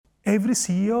Every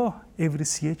CEO, every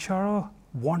CHRO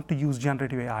want to use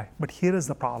generative AI, but here is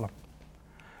the problem.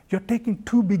 You're taking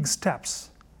two big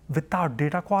steps without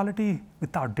data quality,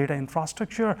 without data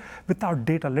infrastructure, without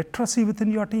data literacy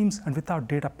within your teams, and without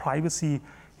data privacy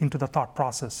into the thought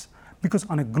process. Because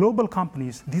on a global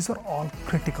companies, these are all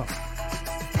critical.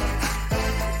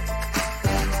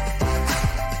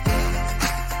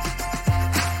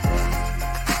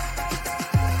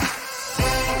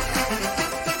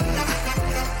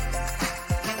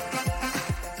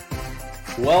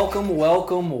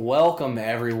 Welcome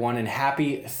everyone, and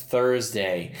happy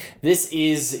Thursday. This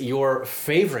is your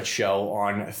favorite show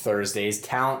on Thursdays,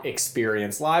 Talent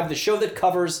Experience Live, the show that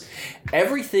covers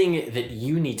everything that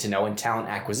you need to know in talent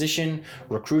acquisition,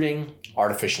 recruiting,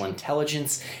 artificial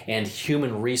intelligence, and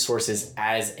human resources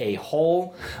as a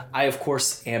whole. I, of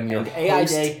course, am your AI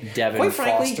host, Day, Devin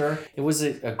Foster. It was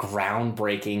a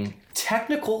groundbreaking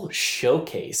technical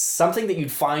showcase, something that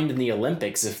you'd find in the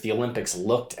Olympics if the Olympics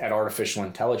looked at artificial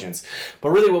intelligence. But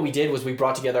really what we did was we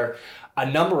brought together a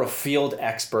number of field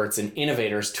experts and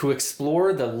innovators to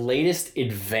explore the latest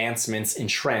advancements and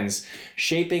trends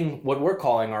shaping what we're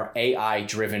calling our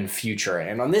AI-driven future.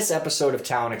 And on this episode of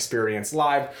Talent Experience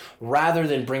Live, rather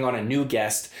than bring on a new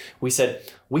guest, we said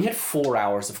we had 4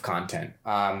 hours of content.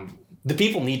 The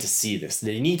people need to see this.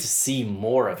 They need to see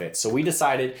more of it. So we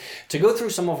decided to go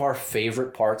through some of our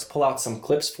favorite parts, pull out some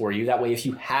clips for you. That way, if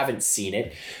you haven't seen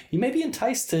it, you may be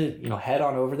enticed to, head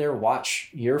on over there, watch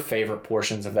your favorite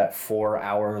portions of that 4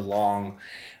 hour long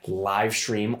live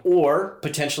stream, or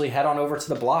potentially head on over to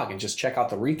the blog and just check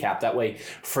out the recap. That way,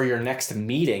 for your next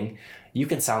meeting, you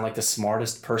can sound like the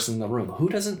smartest person in the room. Who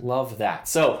doesn't love that?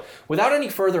 So without any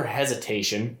further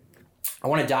hesitation, I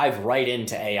want to dive right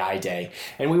into AI Day.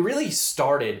 And we really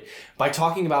started by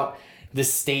talking about the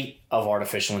state of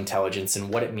artificial intelligence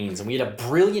and what it means. And we had a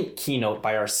brilliant keynote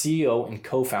by our CEO and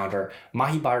co-founder,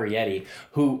 Mahi Barietti,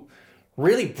 who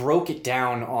really broke it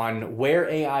down on where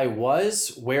AI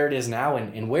was, where it is now,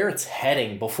 and where it's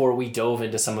heading before we dove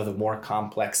into some of the more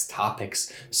complex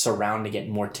topics surrounding it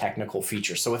and more technical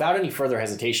features. So without any further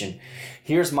hesitation,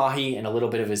 here's Mahi and a little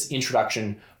bit of his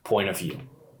introduction point of view.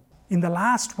 In the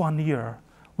last 1 year,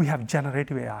 we have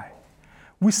generative AI.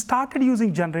 We started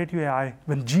using generative AI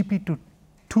when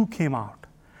GPT-2 came out,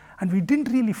 and we didn't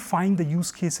really find the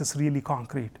use cases really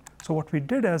concrete. So what we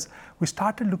did is we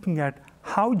started looking at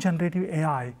how generative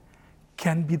AI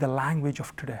can be the language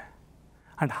of today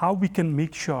and how we can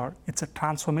make sure it's a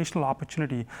transformational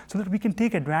opportunity so that we can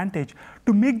take advantage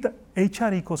to make the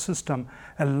HR ecosystem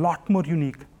a lot more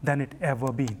unique than it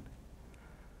ever been.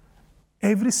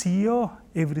 Every CEO,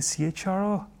 every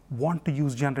CHRO want to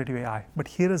use generative AI, but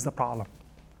here is the problem.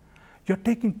 You're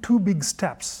taking two big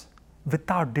steps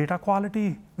without data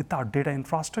quality, without data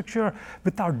infrastructure,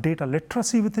 without data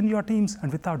literacy within your teams,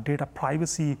 and without data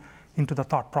privacy into the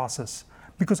thought process.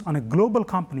 Because on a global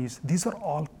companies, these are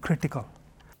all critical.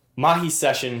 Mahi's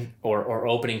session, or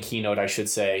opening keynote, I should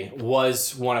say,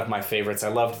 was one of my favorites. I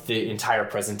loved the entire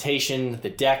presentation, the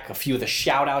deck, a few of the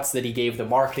shout outs that he gave the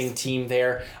marketing team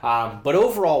there. But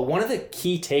overall, one of the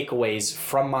key takeaways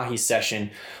from Mahi's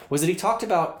session was that he talked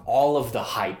about all of the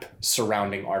hype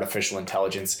surrounding artificial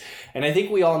intelligence. And I think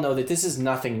we all know that this is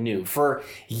nothing new. For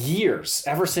years,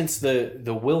 ever since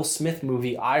the Will Smith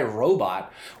movie, I,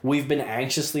 Robot, we've been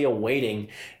anxiously awaiting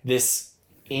this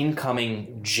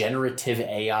incoming generative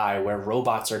AI where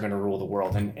robots are going to rule the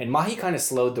world. And Mahi kind of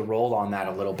slowed the roll on that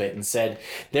a little bit and said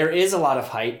there is a lot of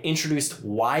hype, introduced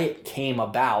why it came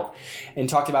about, and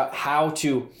talked about how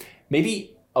to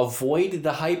maybe avoid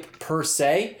the hype per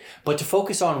se, but to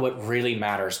focus on what really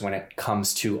matters when it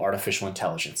comes to artificial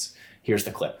intelligence. Here's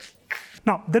the clip.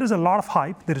 Now, there is a lot of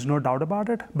hype, there is no doubt about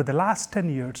it, but the last 10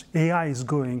 years, AI is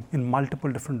going in multiple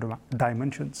different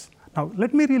dimensions. Now,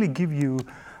 let me really give you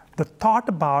the thought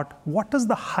about what is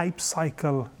the hype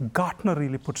cycle Gartner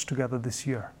really puts together this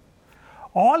year.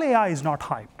 All AI is not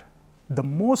hyped. The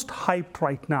most hyped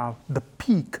right now, the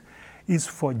peak, is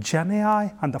for Gen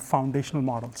AI and the foundational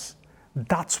models.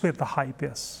 That's where the hype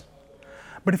is.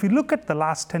 But if you look at the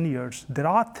last 10 years, there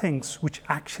are things which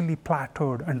actually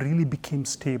plateaued and really became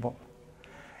stable.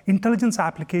 Intelligence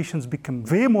applications become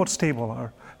way more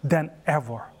stable than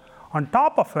ever. On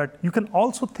top of it, you can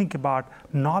also think about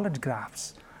knowledge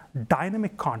graphs,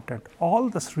 dynamic content. All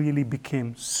this really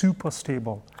became super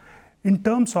stable in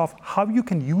terms of how you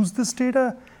can use this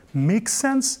data, make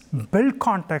sense, build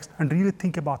context, and really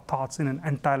think about thoughts in an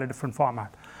entirely different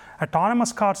format.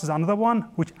 Autonomous cars is another one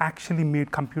which actually made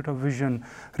computer vision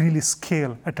really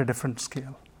scale at a different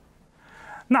scale.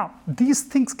 Now, these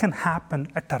things can happen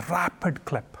at a rapid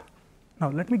clip. Now,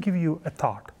 let me give you a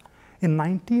thought. In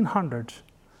 1900s,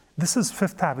 This is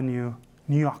Fifth Avenue,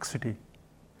 New York City.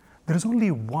 There is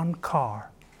only one car,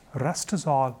 rest is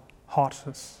all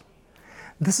horses.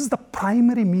 This is the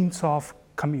primary means of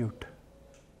commute.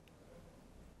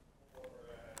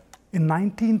 In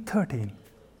 1913,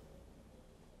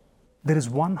 there is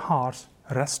one horse,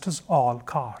 rest is all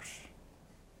cars.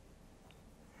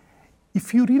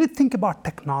 If you really think about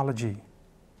technology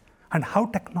and how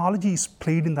technology is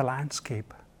played in the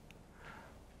landscape,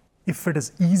 if it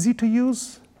is easy to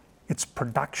use, it's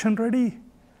production ready,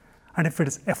 and if it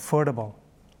is affordable,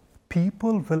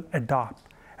 people will adopt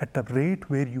at a rate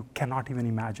where you cannot even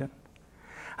imagine.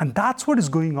 And that's what is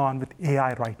going on with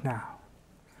AI right now.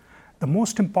 The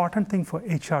most important thing for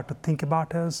HR to think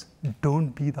about is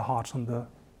don't be the person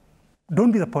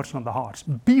on the horse.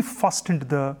 Be first into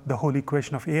the whole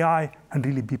equation of AI and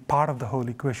really be part of the whole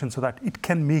equation so that it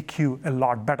can make you a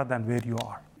lot better than where you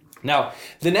are. Now,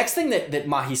 the next thing that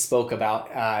Mahi spoke about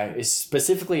is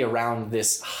specifically around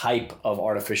this hype of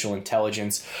artificial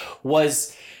intelligence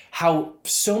was how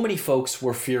so many folks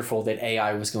were fearful that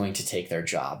AI was going to take their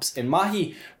jobs. And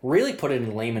Mahi really put it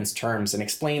in layman's terms and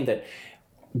explained that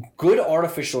good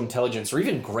artificial intelligence, or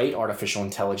even great artificial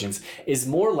intelligence, is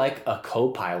more like a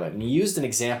co-pilot. And he used an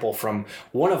example from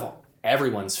one of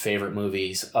everyone's favorite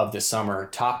movies of the summer,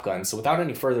 Top Gun. So without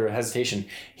any further hesitation,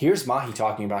 here's Mahi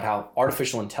talking about how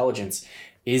artificial intelligence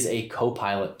is a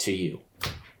co-pilot to you.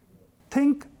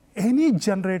 Think any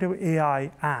generative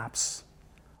AI apps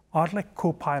are like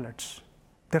co-pilots.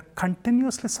 They're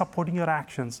continuously supporting your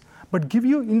actions, but give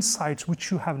you insights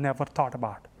which you have never thought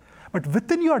about. But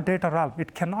within your data realm,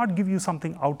 it cannot give you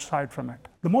something outside from it.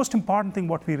 The most important thing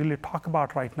what we really talk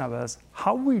about right now is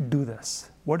how we do this.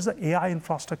 What is the AI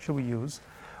infrastructure we use?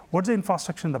 What's the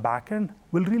infrastructure in the back end?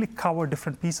 We'll really cover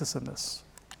different pieces in this.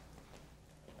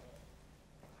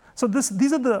 So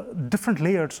these are the different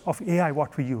layers of AI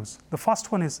what we use. The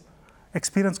first one is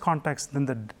experience context, then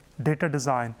the data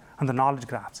design, and the knowledge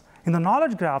graphs. In the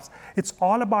knowledge graphs, it's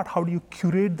all about how do you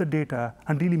curate the data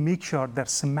and really make sure they're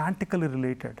semantically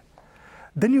related.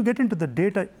 Then you get into the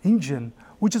data engine,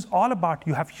 which is all about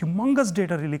you have humongous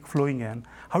data really flowing in.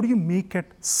 How do you make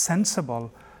it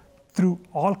sensible through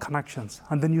all connections?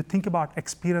 And then you think about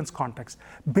experience context.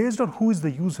 Based on who is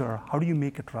the user, how do you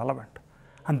make it relevant?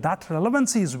 And that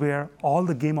relevancy is where all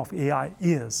the game of AI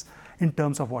is in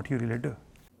terms of what you really do.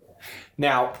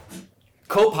 Now,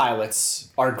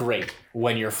 co-pilots are great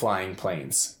when you're flying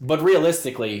planes. But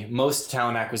realistically, most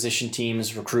talent acquisition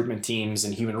teams, recruitment teams,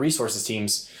 and human resources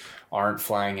teams aren't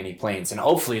flying any planes. And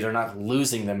hopefully they're not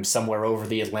losing them somewhere over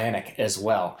the Atlantic as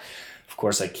well. Of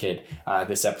course, I kid.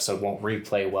 This episode won't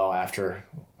replay well after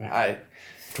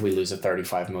we lose a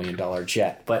 $35 million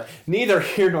jet. But neither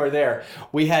here nor there.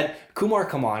 We had Kumar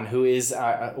Kaman, who is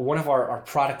one of our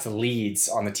product leads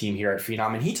on the team here at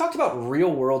Phenom. And he talked about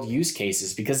real-world use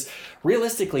cases because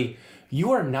realistically,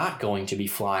 you are not going to be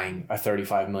flying a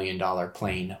 $35 million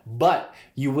plane, but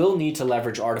you will need to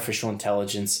leverage artificial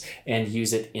intelligence and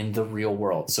use it in the real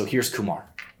world. So here's Kumar.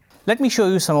 Let me show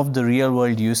you some of the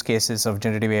real-world use cases of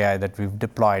generative AI that we've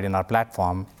deployed in our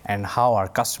platform and how our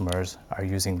customers are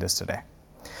using this today.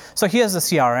 So here's the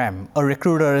CRM. A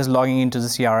recruiter is logging into the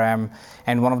CRM,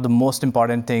 and one of the most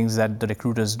important things that the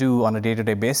recruiters do on a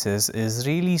day-to-day basis is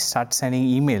really start sending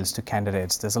emails to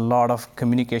candidates. There's a lot of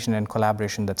communication and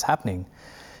collaboration that's happening.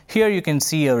 Here you can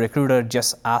see a recruiter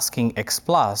just asking X+,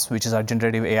 which is our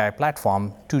generative AI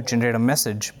platform, to generate a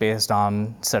message based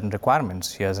on certain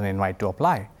requirements. Here's an invite to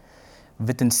apply.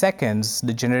 Within seconds,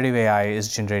 the generative AI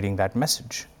is generating that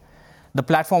message. The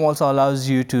platform also allows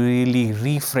you to really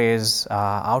rephrase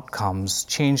outcomes,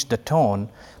 change the tone,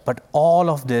 but all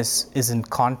of this is in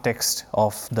context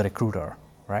of the recruiter,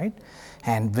 right?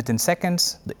 And within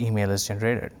seconds, the email is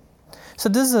generated. So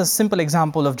this is a simple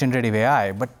example of generative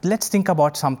AI, but let's think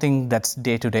about something that's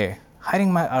day-to-day.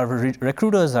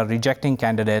 Recruiters are rejecting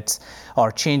candidates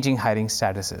or changing hiring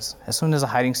statuses. As soon as a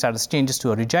hiring status changes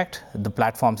to a reject, the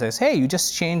platform says, hey, you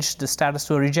just changed the status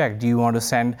to a reject. Do you want to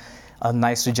send a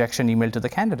nice rejection email to the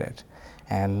candidate?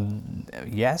 And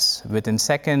yes, within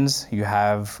seconds, you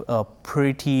have a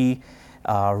pretty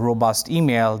robust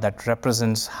email that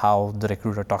represents how the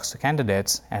recruiter talks to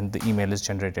candidates, and the email is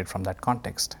generated from that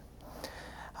context.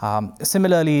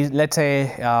 Similarly, let's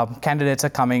say candidates are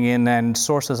coming in and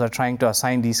sources are trying to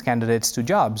assign these candidates to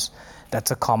jobs. That's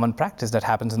a common practice that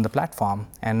happens in the platform.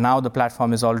 And now the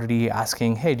platform is already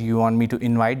asking, hey, do you want me to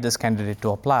invite this candidate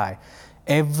to apply?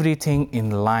 Everything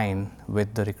in line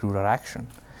with the recruiter action.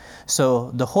 So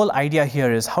the whole idea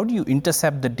here is how do you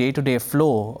intercept the day-to-day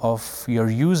flow of your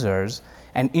users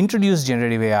and introduce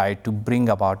generative AI to bring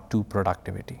about to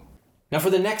productivity? Now for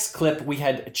the next clip, we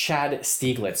had Chad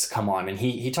Stieglitz come on, and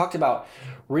he talked about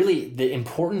really the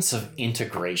importance of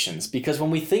integrations, because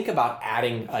when we think about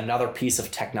adding another piece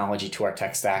of technology to our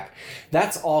tech stack,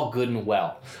 that's all good and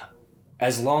well,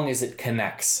 as long as it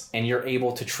connects and you're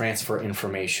able to transfer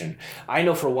information. I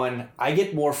know for one, I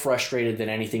get more frustrated than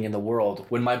anything in the world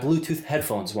when my Bluetooth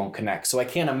headphones won't connect. So I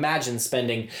can't imagine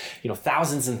spending,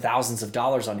 thousands and thousands of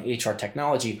dollars on HR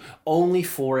technology only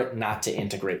for it not to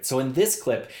integrate. So in this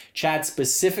clip, Chad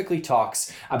specifically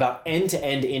talks about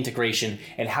end-to-end integration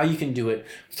and how you can do it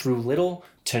through little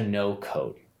to no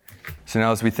code. So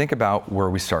now as we think about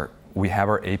where we start, we have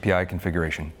our API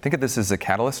configuration. Think of this as the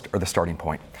catalyst or the starting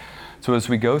point. So as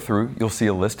we go through, you'll see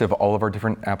a list of all of our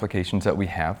different applications that we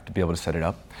have to be able to set it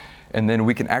up. And then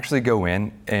we can actually go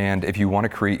in, and if you want to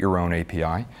create your own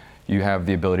API, you have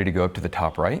the ability to go up to the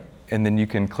top right, and then you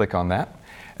can click on that.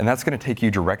 And that's going to take you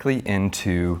directly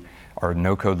into our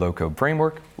no-code, low-code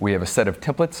framework. We have a set of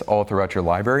templates all throughout your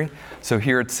library. So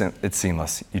here it's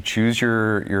seamless. You choose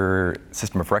your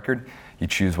system of record. You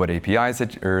choose what APIs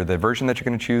or the version that you're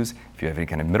going to choose. If you have any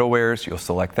kind of middlewares, you'll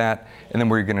select that, and then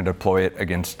we're going to deploy it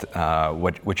against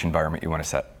which environment you want to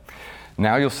set.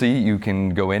 Now you'll see you can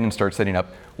go in and start setting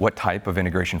up what type of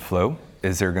integration flow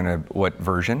is there what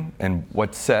version and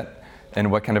what set and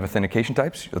what kind of authentication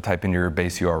types. You'll type in your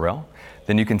base URL,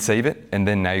 then you can save it, and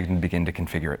then now you can begin to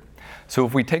configure it. So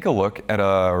if we take a look at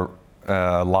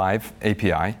a live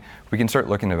API, we can start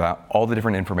looking about all the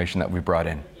different information that we brought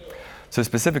in. So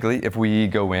specifically, if we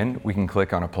go in, we can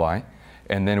click on apply,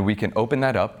 and then we can open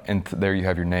that up, and there you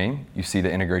have your name. You see the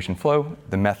integration flow,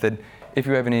 the method, if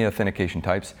you have any authentication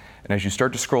types. And as you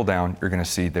start to scroll down, you're going to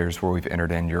see there's where we've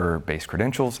entered in your base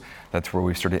credentials. That's where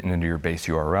we've started into your base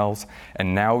URLs.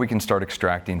 And now we can start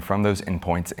extracting from those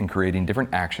endpoints and creating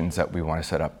different actions that we want to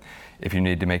set up. If you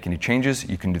need to make any changes,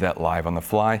 you can do that live on the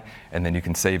fly, and then you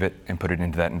can save it and put it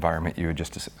into that environment you had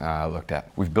just looked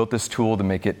at. We've built this tool to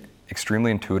make it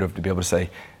extremely intuitive to be able to say,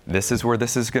 this is where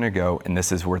this is going to go, and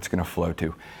this is where it's going to flow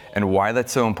to. And why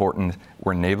that's so important,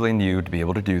 we're enabling you to be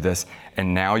able to do this,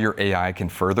 and now your AI can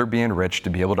further be enriched to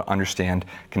be able to understand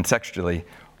contextually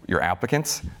your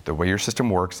applicants, the way your system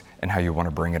works, and how you want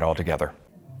to bring it all together.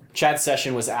 Chad's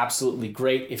session was absolutely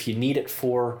great. If you need it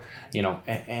for,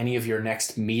 any of your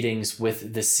next meetings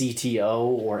with the CTO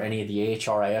or any of the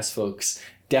HRIS folks,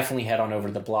 definitely head on over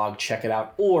to the blog, check it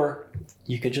out, or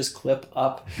you could just clip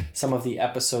up some of the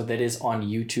episode that is on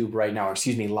YouTube right now,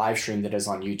 live stream that is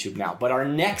on YouTube now. But our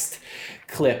next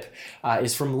clip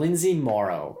is from Lindsay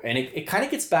Morrow, and it kind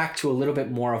of gets back to a little bit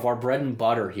more of our bread and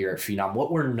butter here at Phenom,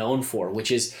 what we're known for,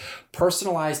 which is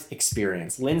personalized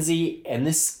experience. Lindsay, and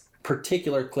this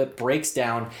particular clip breaks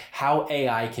down how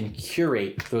AI can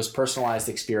curate those personalized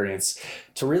experience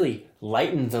to really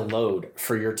lighten the load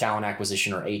for your talent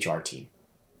acquisition or HR team.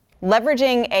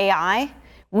 Leveraging AI,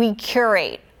 we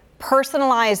curate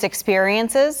personalized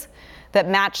experiences that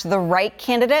match the right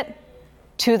candidate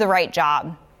to the right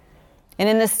job. And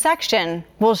in this section,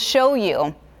 we'll show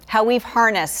you how we've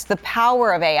harnessed the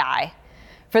power of AI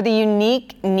for the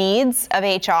unique needs of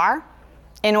HR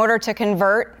in order to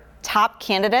convert top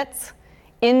candidates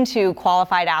into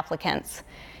qualified applicants,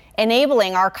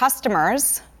 enabling our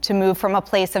customers to move from a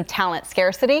place of talent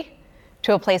scarcity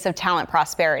to a place of talent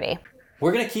prosperity.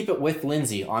 We're going to keep it with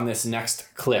Lindsay on this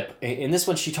next clip. In this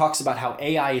one, she talks about how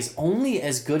AI is only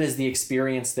as good as the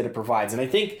experience that it provides. And I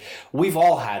think we've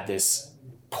all had this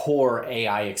poor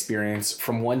AI experience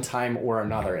from one time or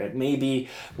another. It may be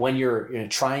when you're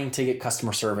trying to get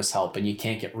customer service help and you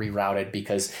can't get rerouted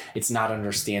because it's not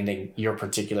understanding your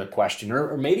particular question.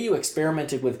 Or maybe you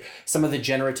experimented with some of the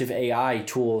generative AI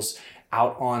tools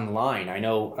out online. I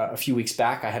know a few weeks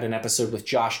back, I had an episode with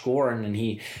Josh Gorin, and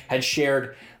he had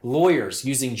shared lawyers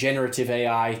using generative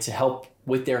AI to help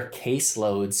with their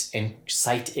caseloads and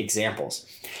cite examples.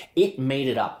 It made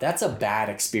it up. That's a bad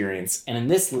experience. And in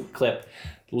this clip,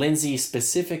 Lindsay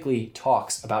specifically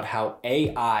talks about how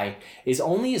AI is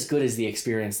only as good as the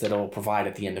experience that it will provide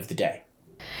at the end of the day.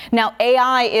 Now,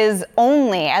 AI is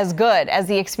only as good as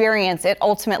the experience it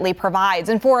ultimately provides.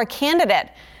 And for a candidate,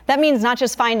 that means not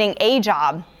just finding a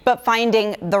job, but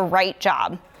finding the right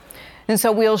job. And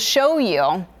so we'll show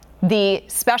you the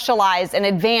specialized and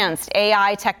advanced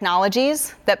AI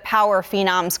technologies that power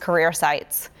Phenom's career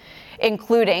sites,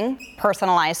 including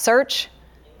personalized search,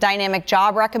 dynamic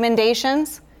job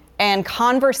recommendations, and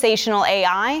conversational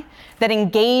AI that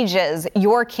engages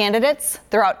your candidates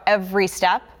throughout every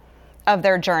step of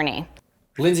their journey.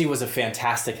 Lindsay was a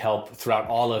fantastic help throughout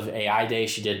all of AI Day.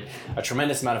 She did a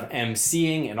tremendous amount of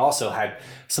emceeing and also had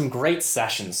some great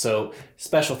sessions. So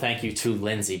special thank you to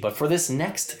Lindsay. But for this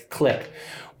next clip,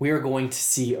 we are going to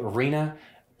see Irina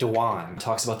Dewan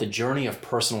talks about the journey of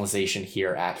personalization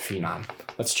here at Phenom.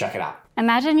 Let's check it out.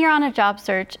 Imagine you're on a job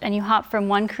search and you hop from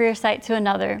one career site to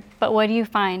another, but what do you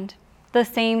find? The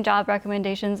same job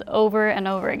recommendations over and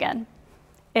over again.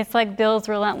 It's like Bill's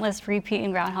relentless repeat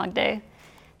in Groundhog Day.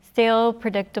 Stale,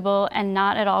 predictable, and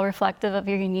not at all reflective of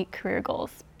your unique career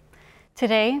goals.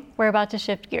 Today, we're about to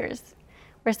shift gears.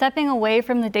 We're stepping away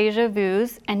from the deja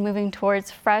vus and moving towards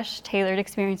fresh, tailored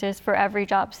experiences for every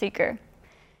job seeker.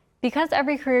 Because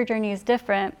every career journey is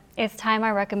different, it's time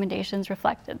our recommendations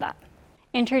reflected that.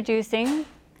 Introducing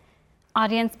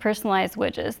Audience Personalized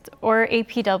Widgets, or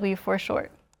APW for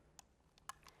short.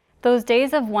 Those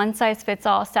days of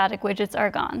one-size-fits-all static widgets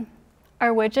are gone.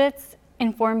 Our widgets,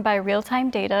 informed by real-time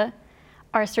data,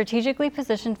 are strategically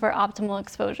positioned for optimal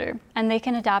exposure, and they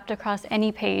can adapt across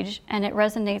any page, and it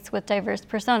resonates with diverse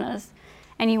personas,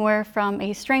 anywhere from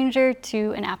a stranger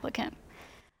to an applicant.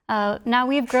 Now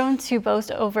we've grown to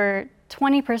boast over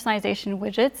 20 personalization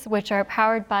widgets, which are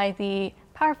powered by the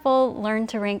powerful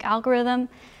Learn-to-Rank algorithm,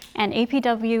 and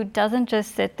APW doesn't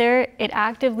just sit there, it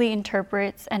actively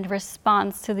interprets and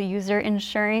responds to the user,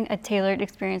 ensuring a tailored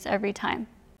experience every time.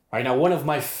 All right, now one of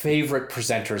my favorite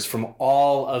presenters from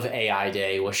all of AI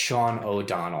Day was Sean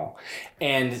O'Donnell.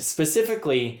 And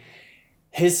specifically,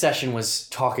 his session was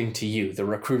talking to you, the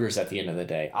recruiters, at the end of the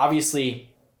day. Obviously,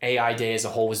 AI Day as a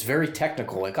whole was very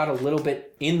technical. It got a little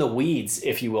bit in the weeds,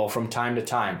 if you will, from time to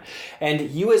time. And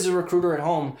you as a recruiter at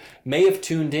home may have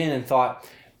tuned in and thought,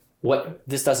 what,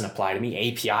 this doesn't apply to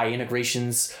me. API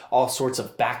integrations, all sorts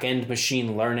of back-end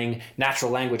machine learning,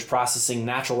 natural language processing,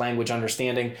 natural language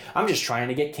understanding. I'm just trying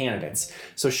to get candidates.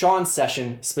 So Sean's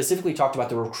session specifically talked about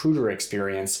the recruiter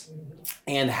experience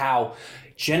and how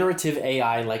generative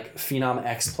AI like Phenom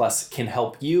X Plus can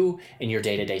help you in your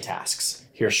day-to-day tasks.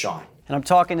 Here's Sean. And I'm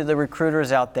talking to the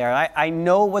recruiters out there. I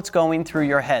know what's going through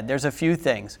your head. There's a few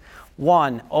things.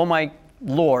 One, oh my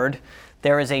Lord,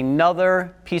 there is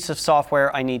another piece of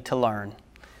software I need to learn.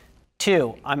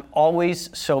 Two, I'm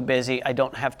always so busy, I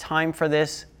don't have time for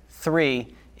this.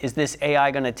 Three, is this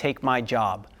AI going to take my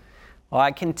job? Well,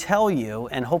 I can tell you,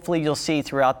 and hopefully you'll see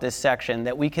throughout this section,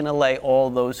 that we can allay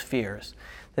all those fears,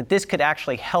 that this could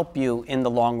actually help you in the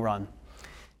long run.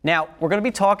 Now, we're going to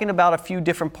be talking about a few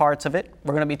different parts of it.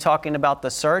 We're going to be talking about the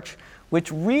search,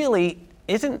 which really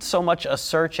isn't so much a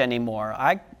search anymore.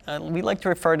 We like to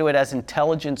refer to it as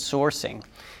intelligent sourcing.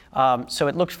 So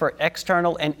it looks for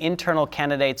external and internal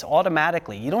candidates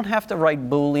automatically. You don't have to write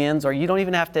Booleans, or you don't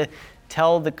even have to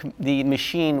tell the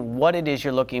machine what it is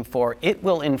you're looking for. It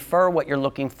will infer what you're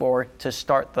looking for to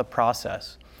start the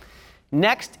process.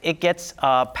 Next, it gets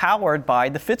powered by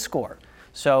the fit score.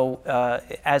 So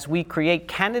as we create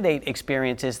candidate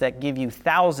experiences that give you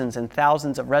thousands and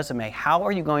thousands of resumes, how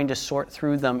are you going to sort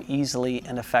through them easily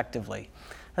and effectively?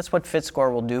 That's what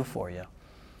FitScore will do for you.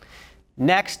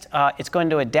 Next, it's going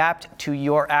to adapt to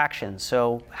your actions.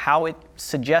 So how it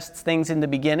suggests things in the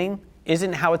beginning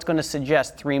isn't how it's going to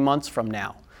suggest 3 months from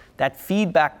now. That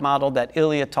feedback model that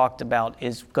Ilya talked about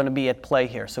is going to be at play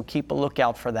here, so keep a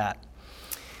lookout for that.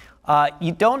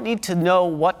 You don't need to know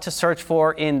what to search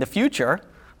for in the future.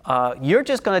 You're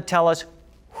just going to tell us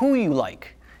who you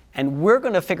like, and we're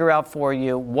going to figure out for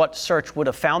you what search would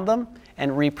have found them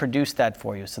and reproduce that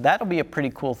for you. So that'll be a pretty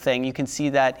cool thing. You can see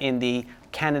that in the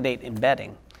candidate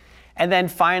embedding. And then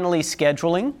finally,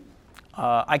 scheduling.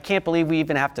 I can't believe we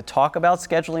even have to talk about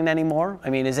scheduling anymore.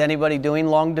 I mean, is anybody doing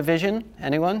long division?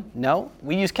 Anyone? No?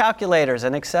 We use calculators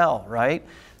and Excel, right?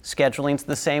 Scheduling's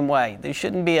the same way. There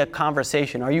shouldn't be a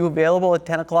conversation. Are you available at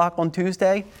 10 o'clock on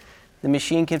Tuesday? The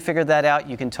machine can figure that out.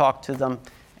 You can talk to them,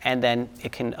 and then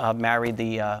it can marry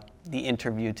the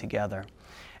interview together.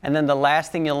 And then the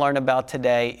last thing you'll learn about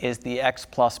today is the X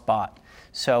Plus bot.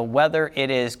 So whether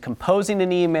it is composing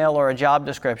an email or a job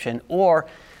description, or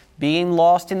being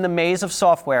lost in the maze of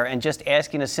software and just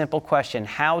asking a simple question,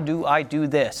 how do I do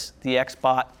this? The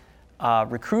XBot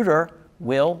recruiter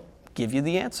will give you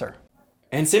the answer.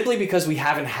 And simply because we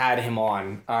haven't had him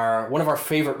on, one of our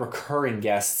favorite recurring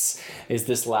guests is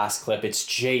this last clip. It's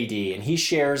JD, and he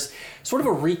shares sort of a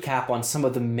recap on some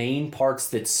of the main parts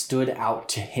that stood out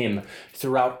to him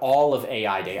throughout all of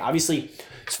AI Day. Obviously,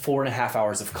 it's 4.5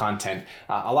 hours of content.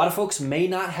 A lot of folks may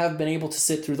not have been able to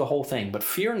sit through the whole thing, but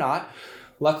fear not.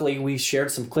 Luckily, we shared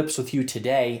some clips with you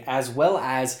today, as well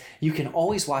as you can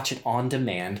always watch it on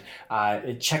demand.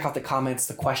 Check out the comments,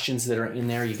 the questions that are in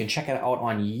there. You can check it out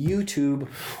on YouTube,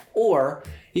 or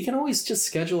you can always just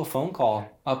schedule a phone call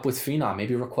up with Phenom,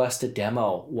 maybe request a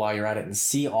demo while you're at it and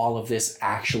see all of this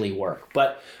actually work.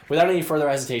 But without any further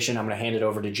hesitation, I'm going to hand it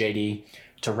over to JD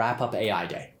to wrap up AI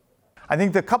Day. I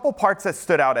think the couple parts that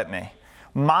stood out at me.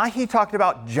 Mahi talked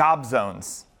about job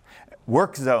zones.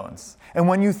 work zones. And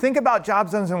when you think about job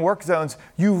zones and work zones,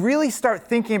 you really start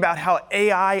thinking about how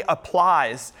AI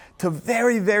applies to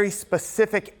very, very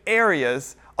specific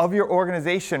areas of your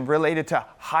organization related to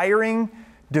hiring,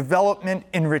 development,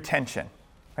 and retention.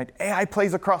 Right? AI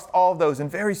plays across all of those in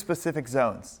very specific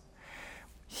zones.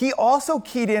 He also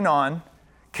keyed in on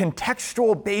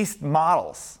contextual-based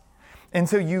models. And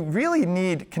so you really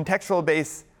need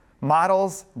contextual-based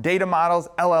models, data models,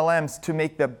 LLMs to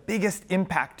make the biggest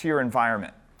impact to your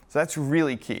environment. So that's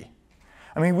really key.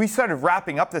 I mean, we started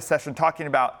wrapping up this session talking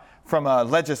about from a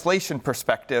legislation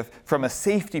perspective, from a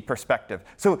safety perspective.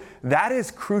 So that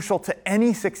is crucial to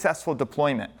any successful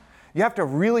deployment. You have to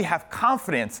really have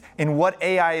confidence in what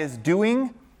AI is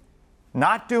doing,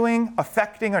 not doing,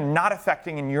 affecting, or not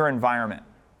affecting in your environment.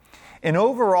 And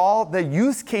overall, the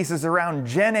use cases around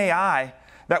Gen AI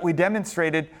that we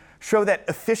demonstrated show that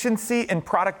efficiency and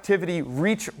productivity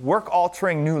reach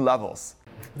work-altering new levels.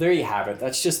 There you have it.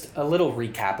 That's just a little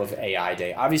recap of AI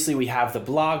Day. Obviously, we have the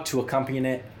blog to accompany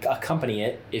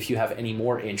it if you have any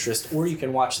more interest, or you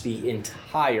can watch the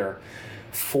entire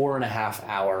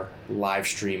 4.5-hour live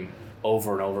stream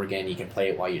over and over again. You can play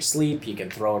it while you sleep. You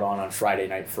can throw it on Friday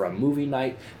night for a movie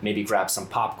night. Maybe grab some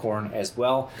popcorn as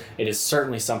well. It is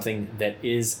certainly something that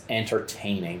is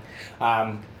entertaining.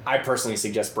 I personally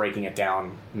suggest breaking it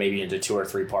down maybe into 2 or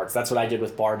 3 parts. That's what I did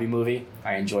with Barbie movie.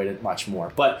 I enjoyed it much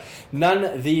more. But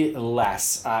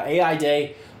nonetheless, AI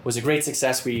Day was a great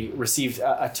success. We received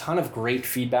a ton of great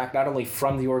feedback, not only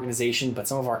from the organization, but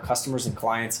some of our customers and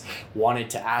clients wanted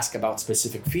to ask about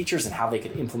specific features and how they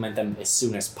could implement them as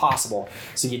soon as possible.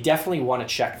 So you definitely want to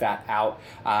check that out.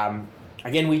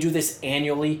 Again, we do this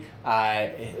annually.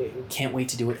 Can't wait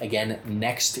to do it again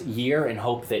next year and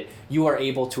hope that you are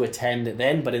able to attend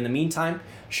then. But in the meantime,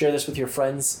 share this with your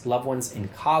friends, loved ones,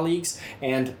 and colleagues.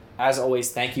 And as always,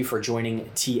 thank you for joining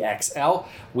TXL.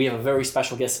 We have a very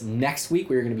special guest next week.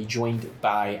 We're going to be joined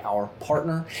by our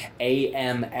partner,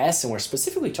 AMS, and we're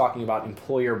specifically talking about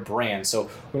employer brand. So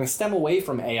we're going to stem away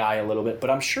from AI a little bit, but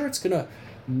I'm sure it's going to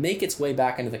make its way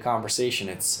back into the conversation.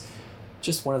 It's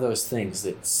just one of those things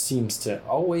that seems to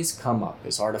always come up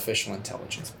is artificial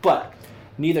intelligence. But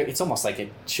it's almost like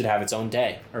it should have its own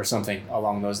day or something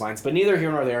along those lines. But neither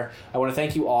here nor there. I want to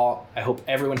thank you all. I hope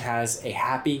everyone has a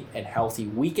happy and healthy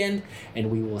weekend, and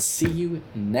we will see you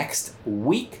next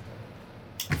week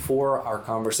for our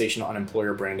conversation on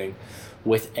employer branding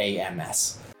with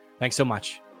AMS. Thanks so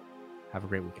much. Have a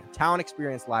great weekend. Talent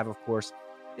Experience Live, of course,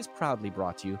 is proudly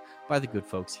brought to you by the good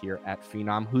folks here at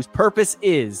Phenom, whose purpose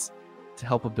is to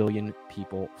help 1 billion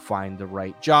people find the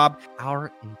right job.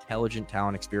 Our intelligent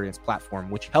talent experience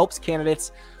platform, which helps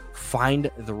candidates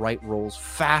find the right roles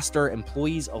faster,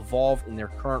 employees evolve in their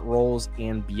current roles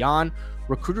and beyond,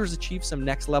 recruiters achieve some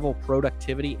next level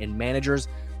productivity, and managers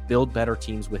build better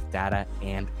teams with data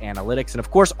and analytics. And of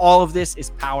course, all of this is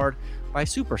powered by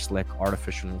super slick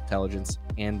artificial intelligence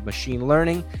and machine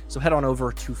learning. So head on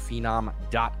over to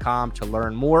phenom.com to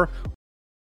learn more.